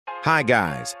Hi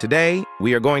guys, today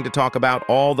we are going to talk about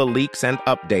all the leaks and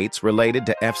updates related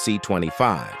to FC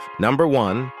 25. Number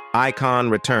 1,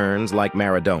 icon returns like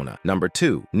Maradona. Number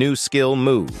 2, new skill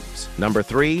moves. Number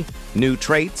 3, new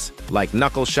traits like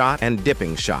knuckle shot and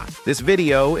dipping shot. This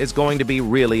video is going to be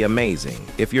really amazing.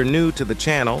 If you're new to the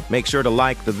channel, make sure to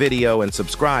like the video and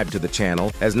subscribe to the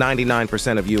channel, as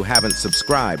 99% of you haven't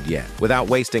subscribed yet. Without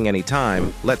wasting any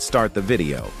time, let's start the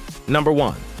video. Number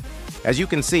 1. As you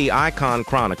can see, Icon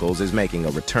Chronicles is making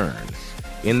a return.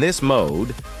 In this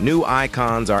mode, new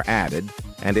icons are added,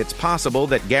 and it's possible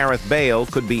that Gareth Bale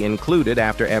could be included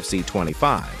after FC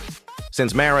 25.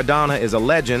 Since Maradona is a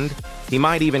legend, he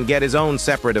might even get his own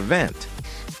separate event.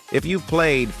 If you've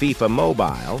played FIFA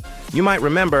Mobile, you might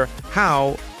remember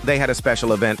how they had a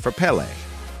special event for Pele.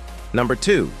 Number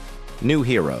 2, new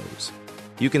heroes.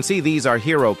 You can see these are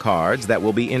hero cards that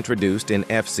will be introduced in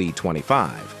FC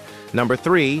 25. Number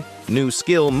 3, new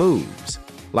skill moves.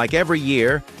 Like every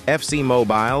year, FC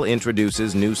Mobile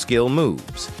introduces new skill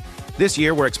moves. This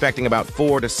year, we're expecting about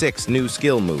 4 to 6 new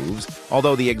skill moves,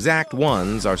 although the exact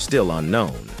ones are still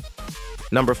unknown.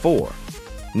 Number 4,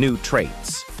 new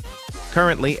traits.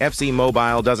 Currently, FC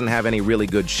Mobile doesn't have any really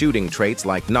good shooting traits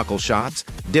like knuckle shots,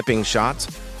 dipping shots,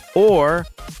 or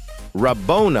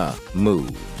Rabona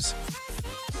moves.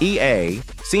 EA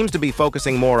seems to be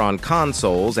focusing more on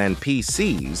consoles and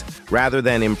PCs rather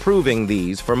than improving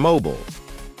these for mobile.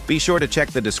 Be sure to check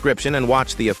the description and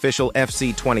watch the official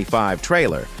FC 25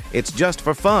 trailer. It's just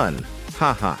for fun.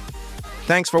 Haha.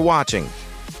 Thanks for watching.